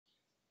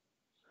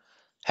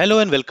Hello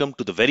and welcome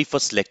to the very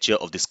first lecture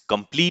of this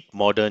complete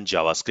modern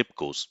JavaScript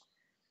course.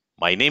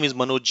 My name is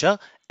Manoj Jha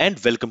and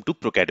welcome to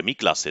Procademy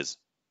classes.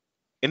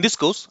 In this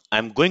course, I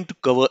am going to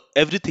cover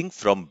everything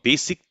from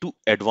basic to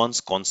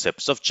advanced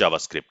concepts of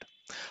JavaScript.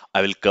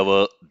 I will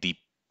cover the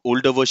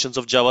older versions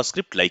of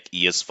JavaScript like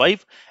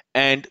ES5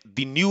 and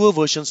the newer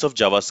versions of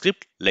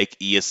JavaScript like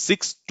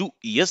ES6 to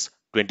ES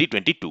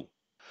 2022.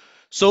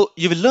 So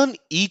you will learn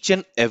each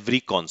and every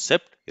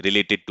concept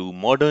related to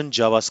modern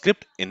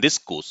JavaScript in this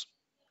course.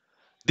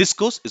 This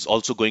course is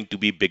also going to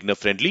be beginner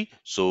friendly,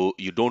 so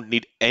you don't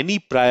need any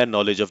prior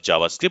knowledge of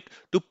JavaScript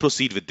to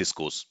proceed with this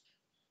course.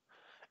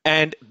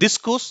 And this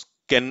course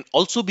can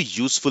also be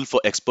useful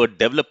for expert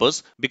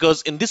developers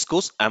because in this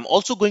course, I'm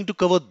also going to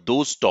cover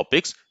those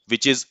topics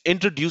which is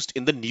introduced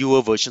in the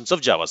newer versions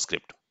of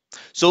JavaScript.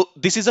 So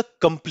this is a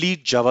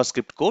complete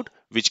JavaScript code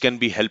which can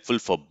be helpful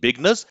for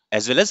beginners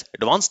as well as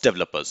advanced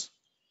developers.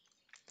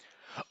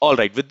 All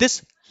right, with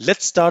this,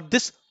 let's start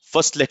this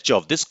first lecture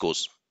of this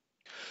course.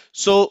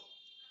 So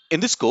in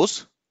this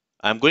course,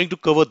 I'm going to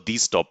cover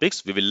these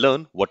topics. We will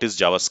learn what is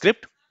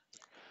JavaScript.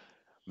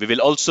 We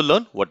will also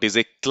learn what is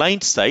a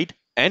client-side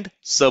and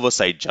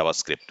server-side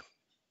JavaScript.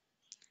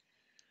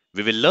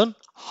 We will learn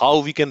how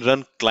we can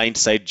run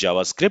client-side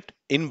JavaScript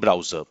in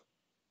browser.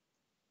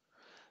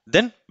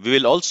 Then we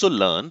will also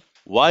learn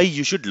why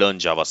you should learn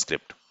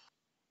JavaScript.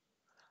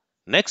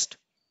 Next,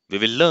 we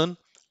will learn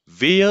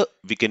where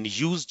we can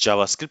use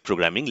JavaScript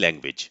programming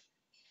language.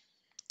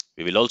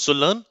 We will also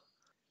learn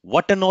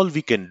what and all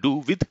we can do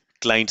with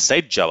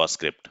client-side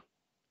JavaScript.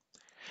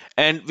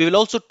 And we will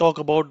also talk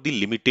about the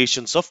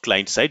limitations of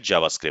client-side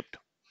JavaScript.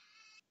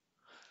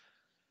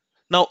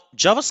 Now,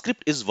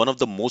 JavaScript is one of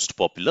the most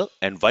popular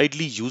and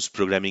widely used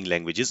programming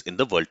languages in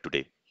the world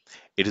today.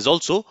 It is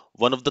also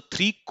one of the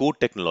three core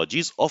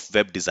technologies of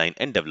web design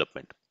and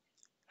development.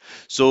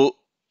 So,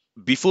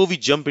 before we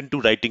jump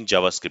into writing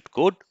JavaScript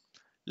code,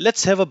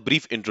 let's have a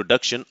brief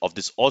introduction of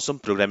this awesome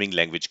programming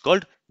language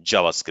called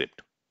JavaScript.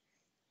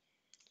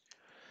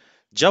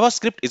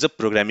 JavaScript is a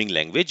programming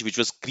language which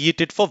was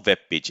created for web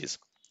pages.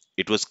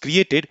 It was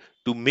created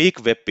to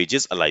make web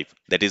pages alive,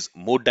 that is,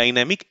 more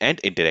dynamic and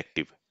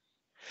interactive.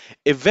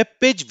 A web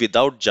page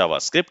without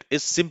JavaScript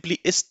is simply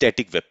a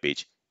static web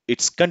page.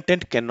 Its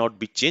content cannot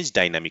be changed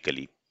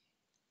dynamically.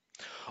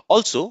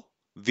 Also,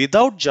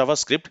 without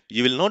JavaScript,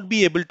 you will not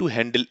be able to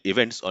handle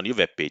events on your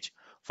web page.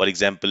 For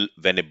example,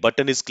 when a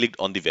button is clicked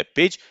on the web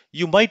page,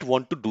 you might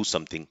want to do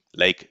something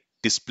like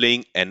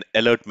displaying an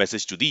alert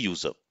message to the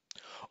user.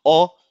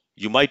 Or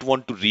you might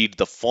want to read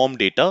the form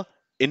data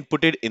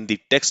inputted in the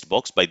text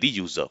box by the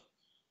user.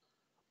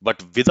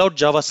 But without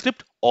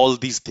JavaScript, all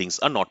these things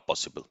are not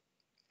possible.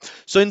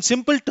 So in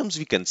simple terms,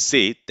 we can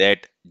say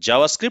that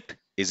JavaScript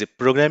is a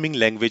programming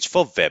language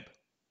for web.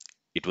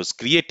 It was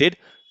created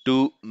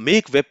to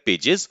make web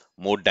pages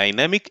more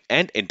dynamic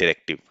and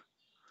interactive.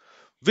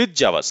 With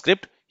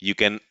JavaScript, you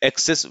can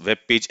access web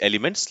page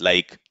elements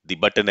like the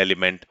button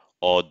element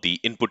or the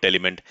input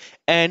element,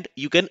 and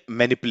you can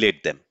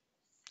manipulate them.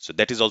 So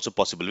that is also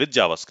possible with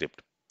JavaScript.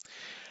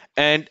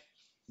 And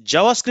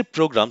JavaScript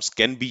programs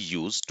can be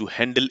used to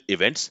handle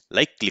events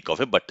like click of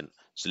a button.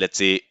 So let's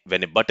say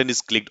when a button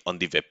is clicked on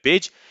the web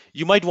page,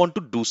 you might want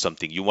to do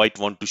something. You might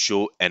want to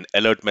show an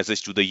alert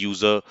message to the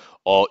user,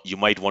 or you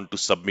might want to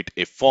submit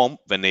a form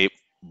when a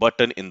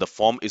button in the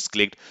form is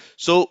clicked.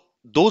 So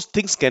those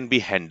things can be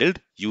handled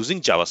using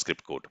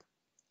JavaScript code.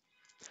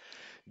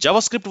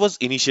 JavaScript was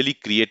initially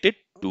created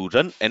to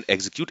run and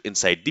execute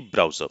inside the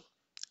browser.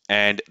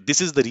 And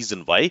this is the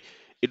reason why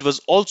it was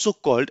also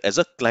called as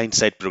a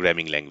client-side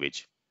programming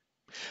language.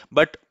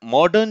 But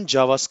modern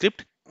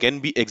JavaScript can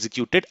be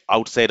executed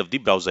outside of the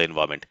browser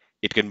environment.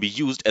 It can be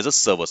used as a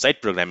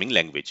server-side programming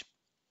language.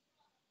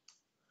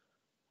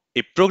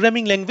 A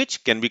programming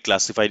language can be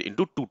classified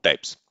into two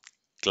types: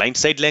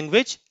 client-side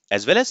language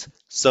as well as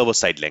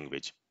server-side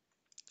language.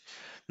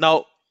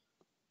 Now,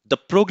 the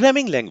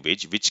programming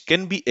language which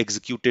can be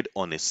executed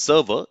on a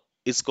server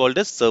is called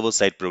a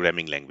server-side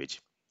programming language.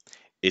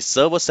 A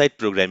server-side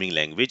programming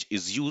language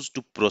is used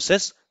to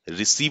process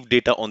receive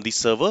data on the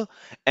server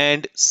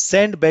and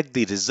send back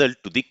the result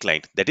to the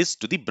client, that is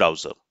to the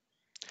browser.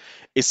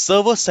 A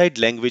server-side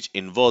language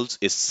involves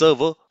a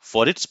server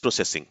for its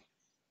processing.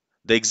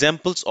 The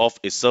examples of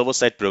a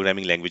server-side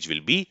programming language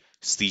will be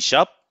C#,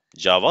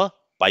 Java,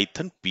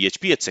 Python,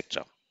 PHP,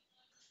 etc.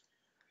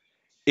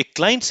 A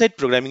client-side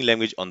programming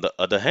language, on the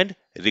other hand,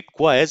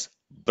 requires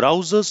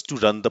browsers to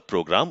run the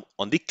program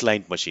on the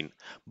client machine,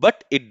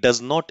 but it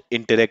does not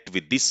interact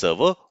with the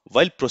server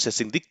while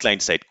processing the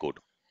client-side code.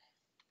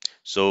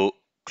 So,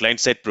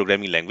 client-side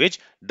programming language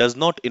does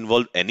not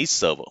involve any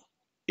server.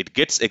 It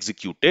gets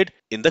executed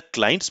in the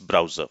client's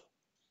browser.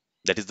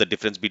 That is the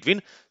difference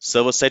between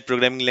server-side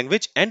programming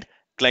language and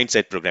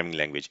client-side programming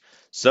language.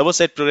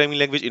 Server-side programming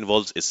language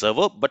involves a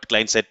server, but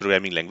client-side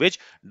programming language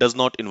does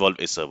not involve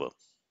a server.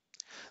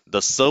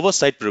 The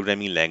server-side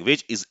programming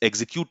language is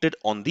executed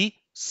on the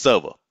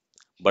server,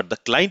 but the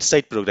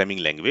client-side programming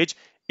language,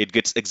 it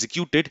gets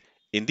executed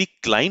in the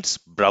client's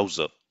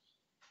browser.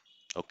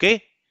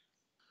 Okay?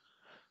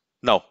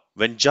 Now,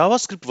 When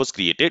JavaScript was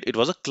created, it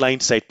was a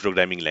client-side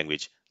programming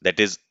language. That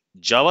is,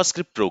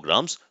 JavaScript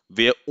programs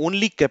were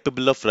only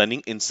capable of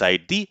running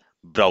inside the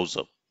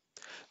browser.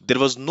 There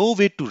was no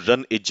way to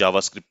run a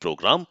JavaScript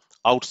program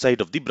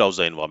outside of the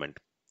browser environment.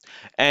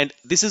 And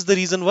this is the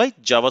reason why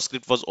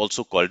JavaScript was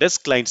also called as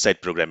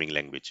client-side programming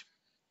language.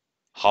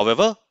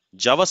 However,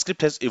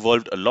 JavaScript has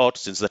evolved a lot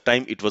since the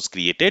time it was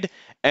created,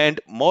 and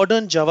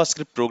modern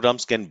JavaScript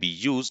programs can be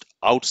used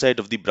outside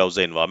of the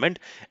browser environment,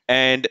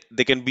 and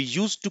they can be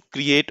used to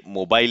create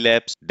mobile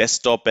apps,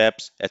 desktop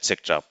apps,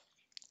 etc.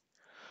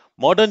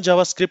 Modern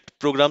JavaScript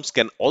programs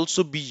can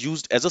also be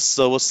used as a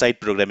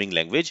server-side programming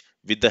language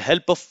with the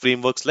help of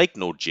frameworks like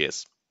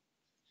Node.js.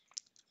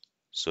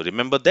 So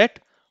remember that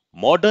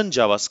modern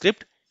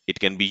JavaScript, it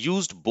can be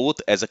used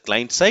both as a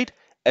client-side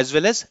as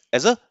well as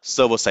a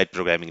server-side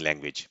programming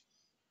language.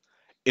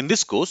 In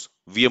this course,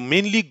 we are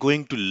mainly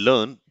going to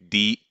learn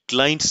the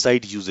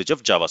client-side usage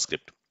of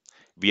JavaScript.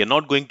 We are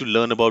not going to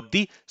learn about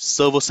the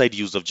server-side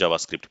use of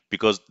JavaScript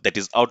because that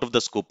is out of the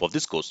scope of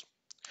this course.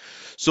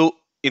 So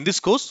in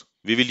this course,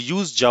 we will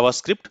use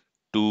JavaScript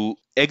to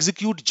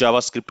execute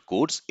JavaScript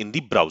codes in the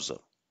browser.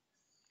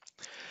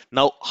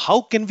 Now,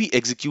 how can we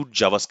execute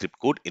JavaScript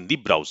code in the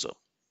browser?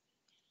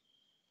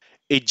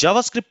 A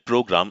JavaScript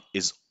program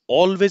is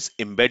always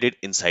embedded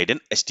inside an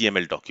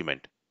HTML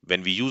document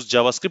when we use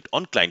JavaScript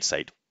on client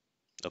side.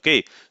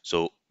 Okay,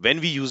 so when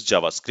we use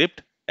JavaScript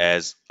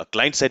as a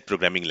client-side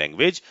programming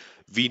language,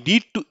 we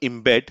need to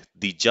embed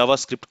the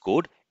JavaScript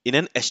code in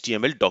an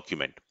HTML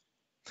document.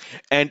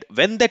 And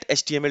when that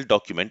HTML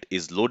document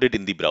is loaded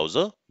in the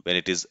browser, when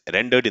it is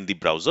rendered in the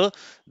browser,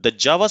 the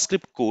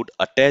JavaScript code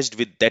attached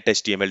with that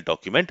HTML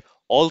document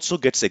also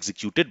gets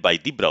executed by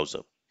the browser.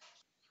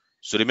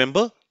 So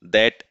remember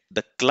that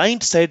the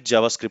client-side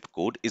JavaScript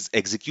code is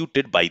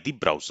executed by the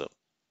browser.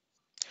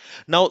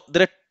 Now,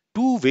 there are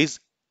two ways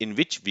in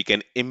which we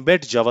can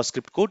embed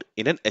JavaScript code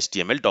in an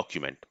HTML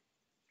document.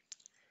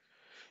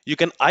 You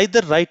can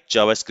either write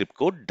JavaScript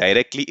code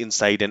directly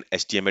inside an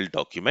HTML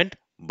document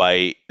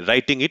by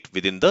writing it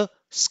within the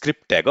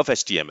script tag of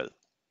HTML.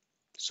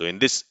 So in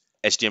this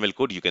HTML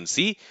code, you can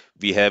see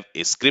we have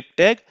a script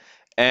tag,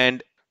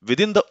 and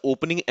within the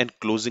opening and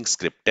closing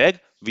script tag,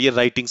 we are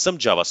writing some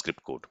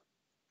JavaScript code.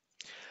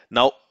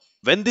 Now,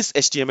 when this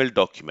HTML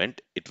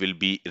document, it will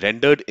be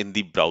rendered in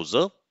the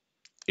browser.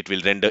 It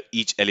will render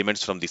each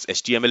elements from this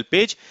HTML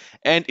page,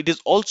 and it is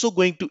also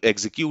going to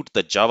execute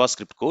the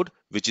JavaScript code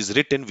which is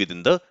written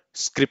within the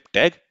script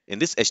tag in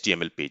this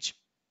HTML page.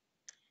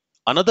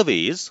 Another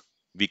way is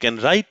we can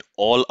write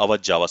all our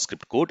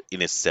JavaScript code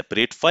in a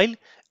separate file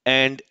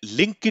and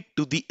link it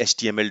to the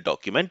HTML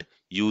document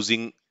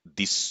using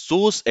the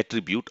source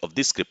attribute of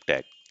the script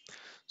tag.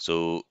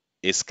 So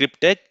a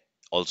script tag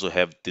also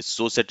have this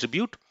source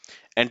attribute,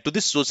 and to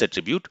this source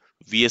attribute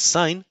we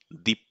assign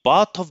the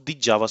path of the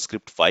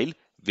JavaScript file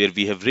where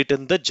we have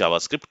written the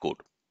JavaScript code.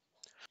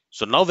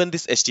 So now when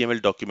this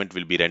HTML document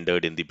will be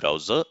rendered in the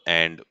browser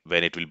and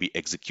when it will be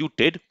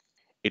executed,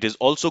 it is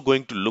also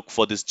going to look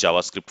for this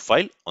JavaScript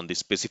file on the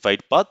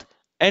specified path,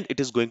 and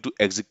it is going to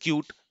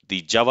execute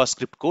the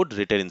JavaScript code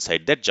written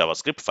inside that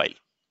JavaScript file.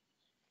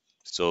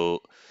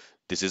 So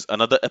this is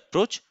another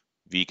approach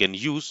we can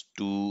use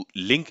to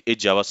link a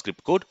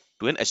JavaScript code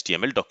to an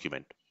HTML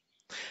document.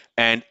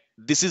 And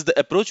this is the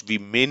approach we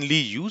mainly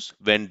use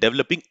when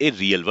developing a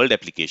real world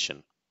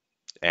application.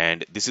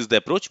 And this is the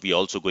approach we are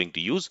also going to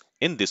use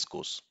in this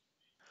course.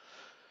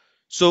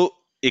 So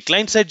a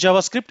client-side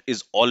JavaScript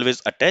is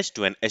always attached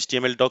to an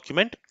HTML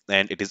document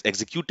and it is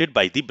executed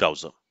by the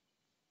browser.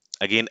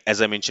 Again,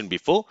 as I mentioned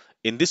before,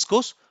 in this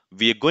course,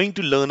 we are going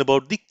to learn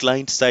about the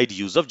client-side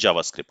use of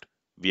JavaScript.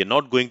 We are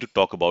not going to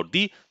talk about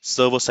the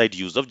server-side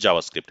use of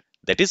JavaScript.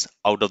 That is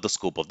out of the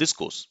scope of this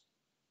course.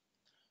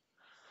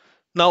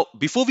 Now,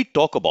 before we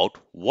talk about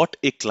what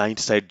a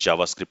client-side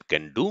JavaScript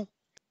can do,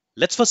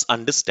 let's first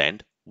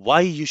understand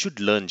why you should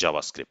learn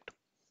JavaScript.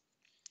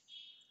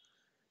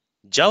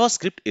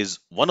 JavaScript is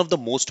one of the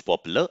most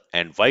popular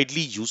and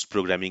widely used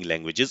programming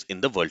languages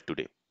in the world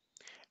today.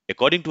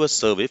 According to a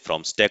survey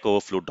from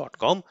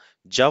stackoverflow.com,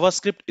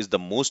 JavaScript is the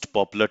most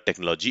popular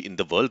technology in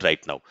the world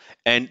right now,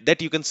 and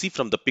that you can see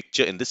from the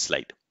picture in this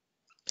slide.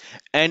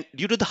 And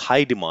due to the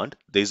high demand,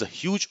 there is a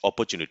huge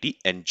opportunity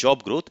and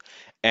job growth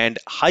and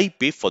high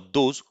pay for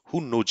those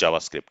who know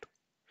JavaScript.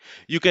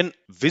 You can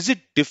visit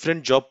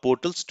different job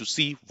portals to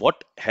see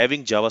what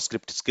having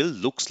JavaScript skill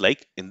looks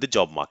like in the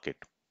job market.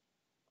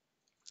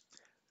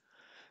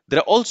 There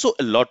are also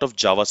a lot of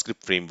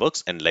JavaScript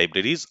frameworks and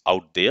libraries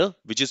out there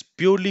which is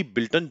purely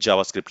built on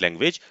JavaScript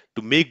language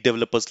to make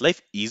developers'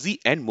 life easy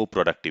and more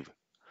productive.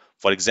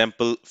 For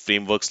example,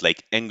 frameworks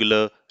like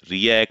Angular,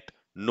 React,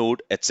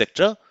 Node,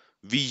 etc.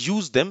 We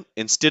use them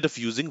instead of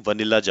using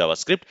vanilla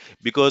JavaScript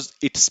because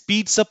it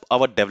speeds up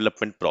our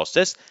development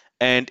process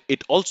and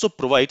it also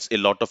provides a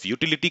lot of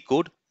utility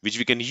code which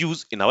we can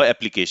use in our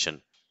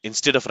application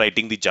instead of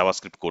writing the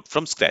JavaScript code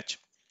from scratch.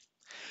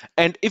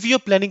 And if you're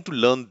planning to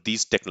learn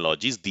these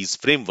technologies, these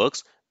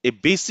frameworks, a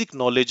basic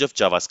knowledge of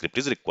JavaScript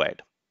is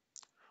required.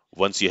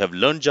 Once you have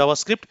learned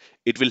JavaScript,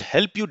 it will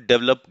help you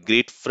develop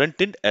great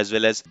front-end as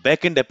well as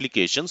back-end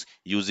applications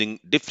using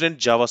different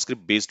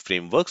JavaScript-based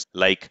frameworks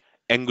like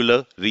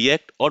Angular,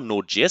 React, or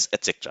Node.js,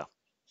 etc.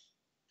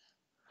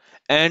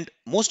 And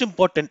most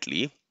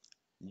importantly,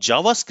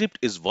 JavaScript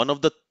is one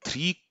of the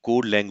three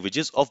core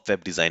languages of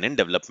web design and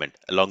development,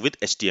 along with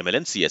HTML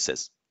and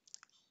CSS.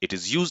 It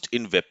is used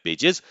in web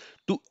pages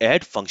to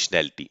add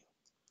functionality.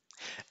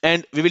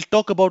 And we will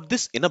talk about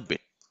this in a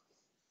bit.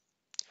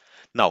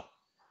 Now,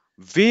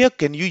 where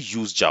can you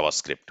use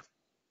JavaScript?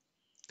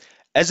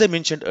 As I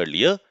mentioned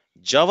earlier,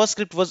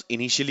 JavaScript was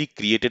initially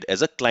created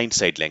as a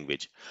client-side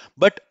language,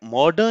 but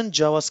modern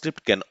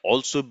JavaScript can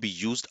also be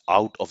used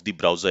out of the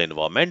browser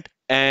environment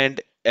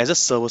and as a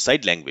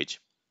server-side language.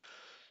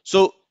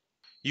 So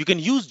you can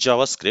use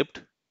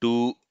JavaScript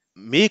to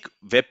make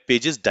web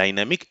pages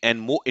dynamic and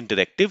more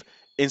interactive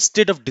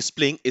instead of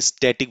displaying a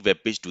static web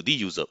page to the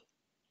user.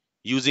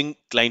 Using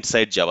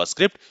client-side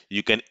JavaScript,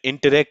 you can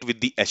interact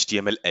with the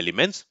HTML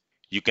elements,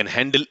 you can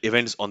handle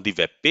events on the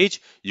web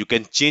page, you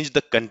can change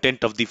the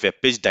content of the web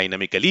page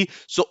dynamically.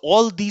 So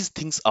all these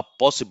things are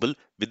possible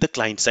with the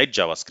client-side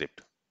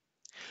JavaScript.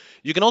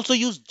 You can also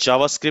use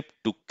JavaScript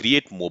to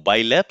create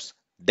mobile apps,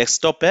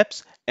 desktop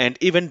apps, and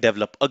even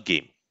develop a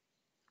game.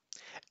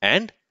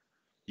 And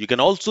you can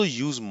also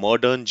use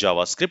modern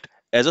JavaScript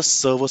as a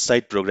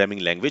server-side programming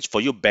language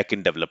for your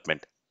backend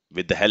development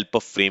with the help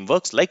of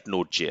frameworks like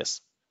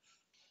Node.js.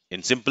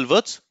 In simple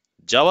words,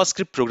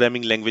 JavaScript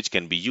programming language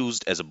can be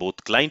used as a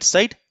both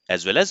client-side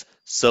as well as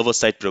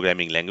server-side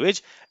programming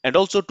language and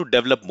also to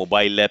develop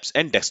mobile apps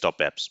and desktop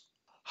apps.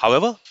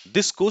 However,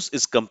 this course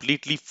is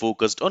completely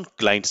focused on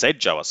client-side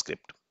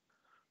JavaScript.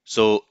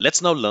 So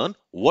let's now learn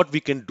what we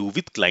can do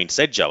with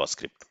client-side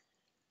JavaScript.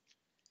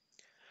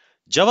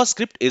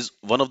 JavaScript is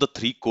one of the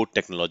three core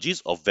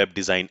technologies of web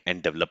design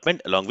and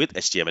development along with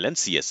HTML and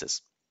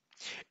CSS.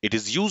 It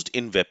is used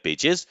in web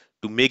pages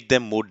to make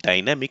them more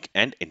dynamic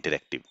and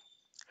interactive.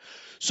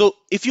 So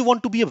if you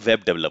want to be a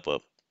web developer,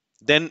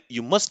 then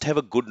you must have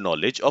a good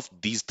knowledge of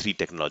these three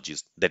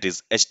technologies, that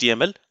is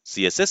HTML,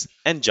 CSS,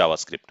 and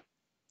JavaScript.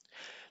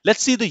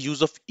 Let's see the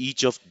use of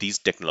each of these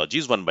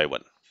technologies one by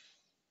one.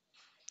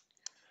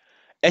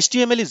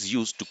 HTML is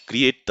used to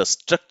create the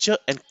structure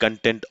and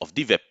content of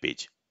the web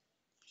page.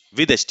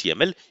 With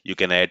HTML, you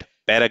can add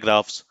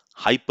paragraphs,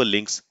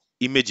 hyperlinks,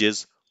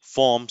 images,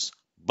 forms,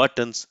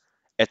 buttons,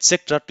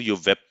 etc. to your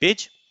web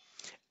page.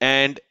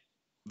 And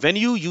when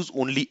you use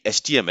only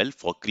HTML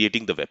for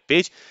creating the web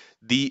page,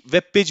 the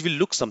web page will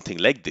look something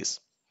like this.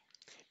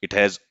 It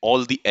has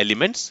all the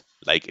elements,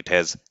 like it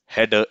has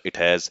header, it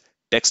has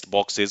text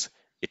boxes,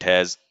 it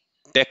has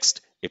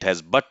text, it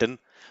has button,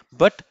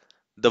 but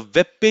the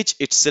web page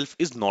itself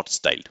is not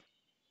styled.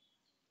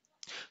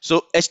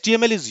 So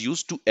HTML is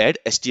used to add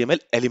HTML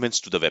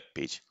elements to the web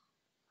page.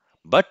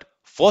 But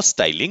for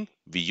styling,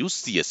 we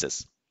use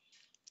CSS.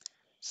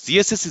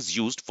 CSS is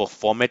used for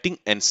formatting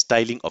and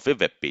styling of a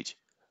web page.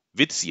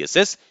 With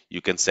CSS,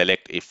 you can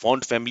select a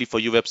font family for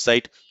your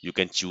website, you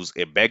can choose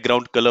a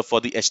background color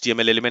for the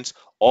HTML elements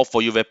or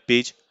for your web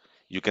page,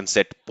 you can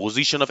set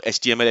position of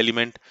HTML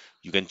element,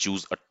 you can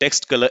choose a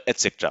text color,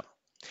 etc.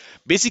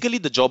 Basically,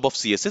 the job of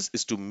CSS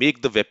is to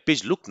make the web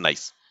page look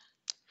nice.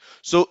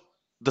 So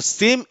the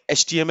same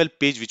HTML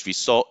page which we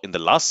saw in the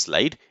last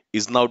slide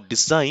is now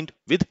designed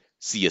with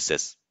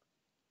CSS.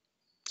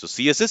 So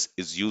CSS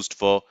is used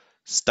for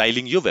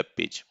styling your web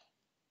page.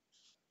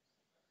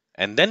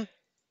 And then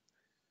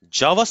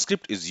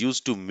JavaScript is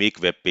used to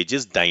make web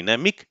pages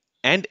dynamic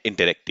and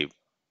interactive.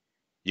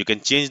 You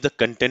can change the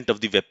content of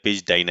the web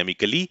page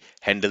dynamically,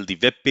 handle the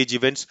web page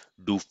events,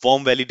 do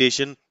form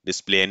validation,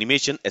 display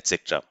animation,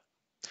 etc.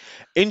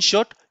 In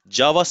short,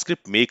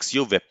 JavaScript makes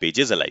your web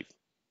pages alive.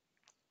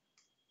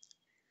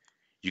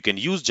 You can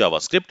use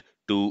JavaScript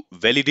to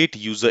validate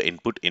user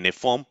input in a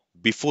form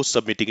before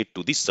submitting it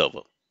to the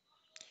server.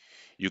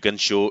 You can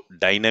show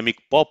dynamic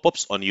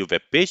pop-ups on your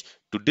web page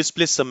to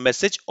display some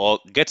message or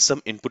get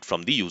some input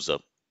from the user.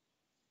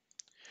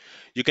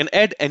 You can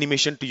add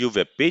animation to your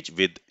web page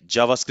with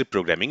JavaScript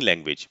programming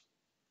language.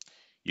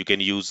 You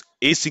can use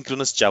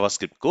asynchronous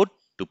JavaScript code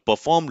to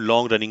perform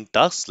long-running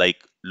tasks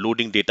like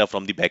loading data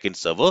from the backend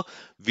server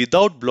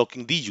without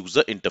blocking the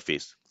user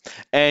interface.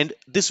 And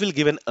this will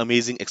give an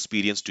amazing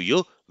experience to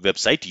your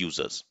website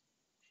users.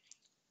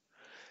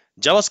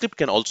 JavaScript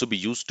can also be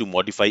used to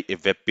modify a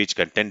web page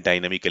content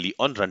dynamically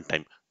on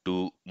runtime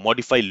to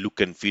modify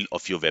look and feel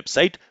of your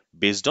website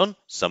based on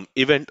some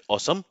event or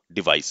some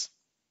device.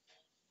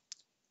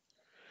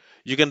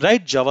 You can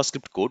write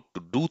JavaScript code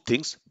to do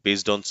things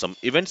based on some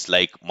events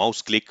like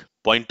mouse click,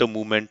 pointer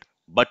movement,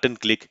 button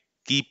click,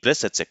 key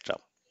press, etc.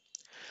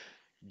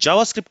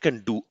 JavaScript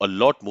can do a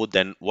lot more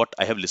than what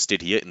I have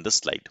listed here in the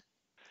slide.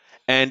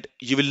 And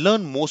you will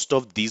learn most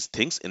of these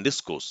things in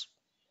this course.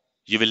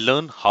 You will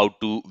learn how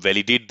to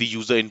validate the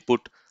user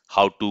input,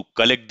 how to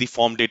collect the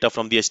form data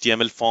from the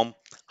HTML form,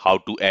 how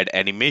to add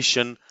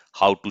animation,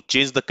 how to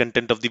change the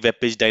content of the web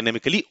page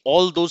dynamically.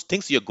 All those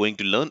things you're going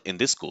to learn in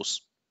this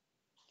course.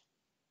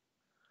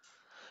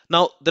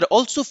 Now, there are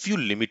also few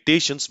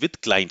limitations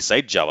with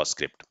client-side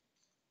JavaScript.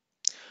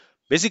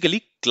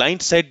 Basically,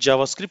 client-side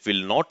JavaScript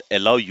will not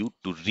allow you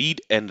to read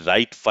and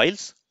write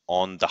files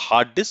on the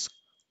hard disk,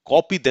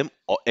 copy them,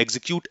 or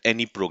execute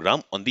any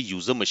program on the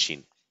user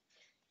machine.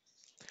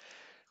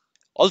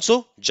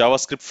 Also,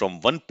 JavaScript from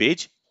one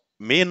page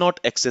may not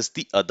access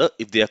the other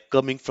if they are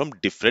coming from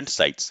different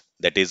sites.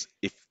 That is,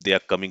 if they are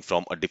coming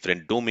from a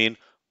different domain,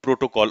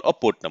 protocol, or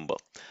port number.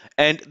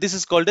 And this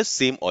is called a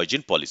same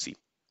origin policy.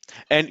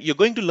 And you're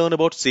going to learn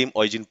about same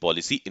origin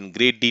policy in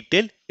great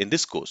detail in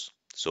this course.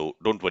 So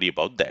don't worry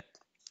about that.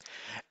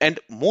 And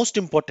most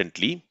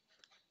importantly,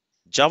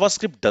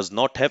 JavaScript does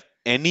not have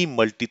any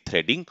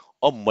multi-threading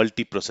or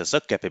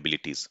multiprocessor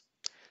capabilities.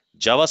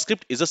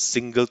 JavaScript is a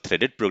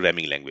single-threaded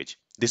programming language.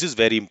 This is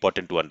very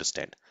important to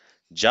understand.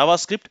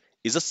 JavaScript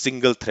is a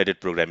single-threaded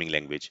programming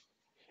language.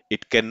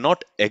 It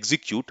cannot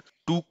execute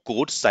two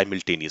codes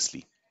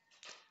simultaneously.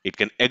 It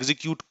can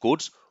execute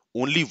codes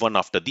only one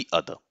after the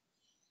other.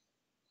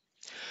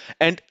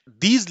 And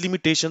these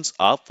limitations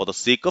are for the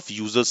sake of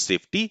user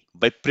safety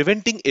by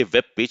preventing a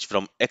web page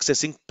from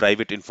accessing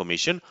private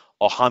information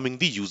or harming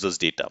the user's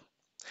data.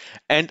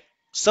 And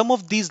some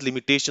of these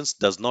limitations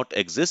does not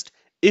exist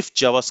if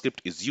JavaScript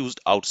is used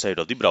outside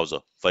of the browser.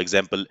 For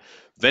example,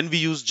 when we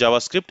use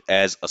JavaScript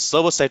as a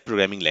server-side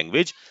programming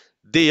language,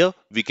 there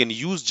we can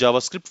use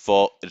JavaScript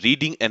for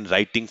reading and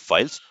writing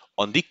files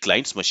on the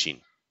client's machine.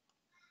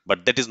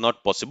 But that is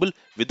not possible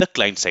with the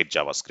client-side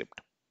JavaScript.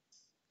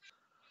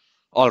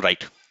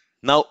 Alright,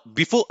 now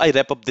before I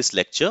wrap up this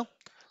lecture,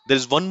 there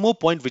is one more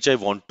point which I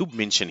want to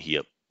mention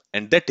here,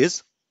 and that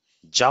is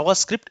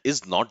JavaScript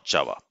is not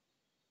Java.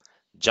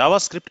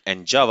 JavaScript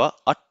and Java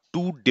are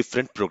two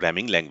different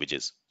programming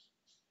languages.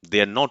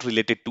 They are not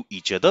related to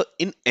each other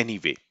in any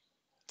way.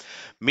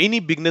 Many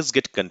beginners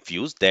get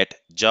confused that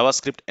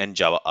JavaScript and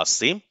Java are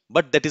same,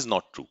 but that is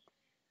not true.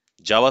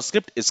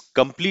 JavaScript is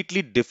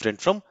completely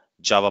different from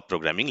Java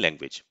programming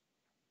language.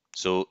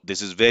 So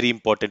this is very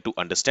important to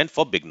understand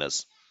for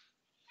beginners.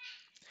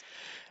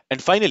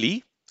 And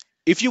finally,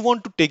 if you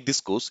want to take this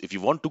course, if you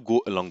want to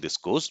go along this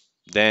course,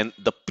 then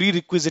the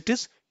prerequisite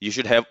is you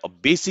should have a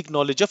basic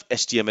knowledge of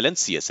HTML and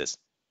CSS.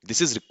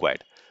 This is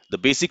required. The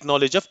basic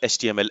knowledge of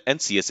HTML and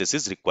CSS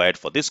is required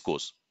for this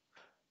course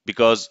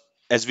because,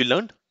 as we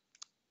learned,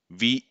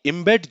 we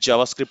embed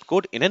JavaScript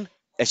code in an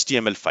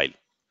HTML file.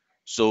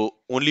 So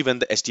only when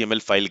the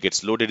HTML file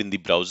gets loaded in the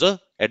browser,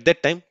 at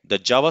that time, the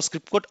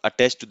JavaScript code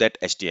attached to that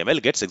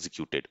HTML gets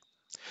executed.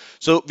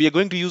 So we are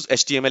going to use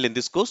HTML in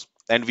this course,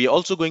 and we are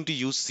also going to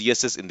use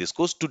CSS in this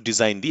course to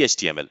design the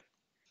HTML.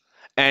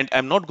 And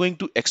I'm not going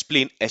to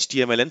explain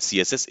HTML and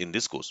CSS in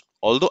this course,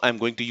 although I'm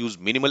going to use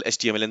minimal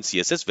HTML and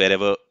CSS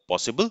wherever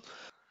possible.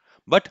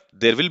 But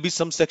there will be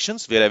some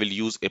sections where I will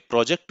use a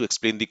project to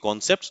explain the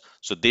concepts.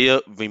 So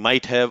there we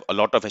might have a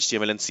lot of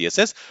HTML and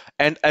CSS,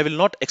 and I will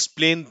not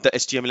explain the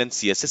HTML and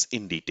CSS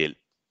in detail.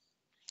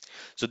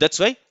 So that's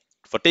why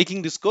for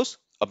taking this course,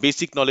 a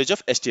basic knowledge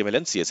of HTML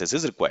and CSS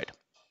is required.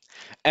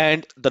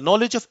 And the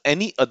knowledge of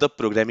any other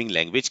programming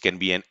language can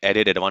be an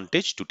added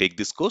advantage to take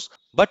this course,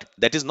 but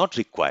that is not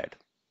required.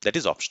 That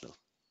is optional.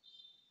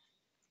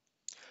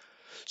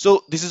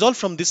 So this is all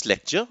from this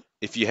lecture.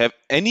 If you have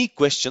any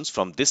questions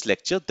from this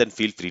lecture, then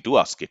feel free to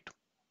ask it.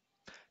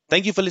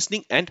 Thank you for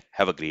listening and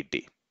have a great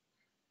day.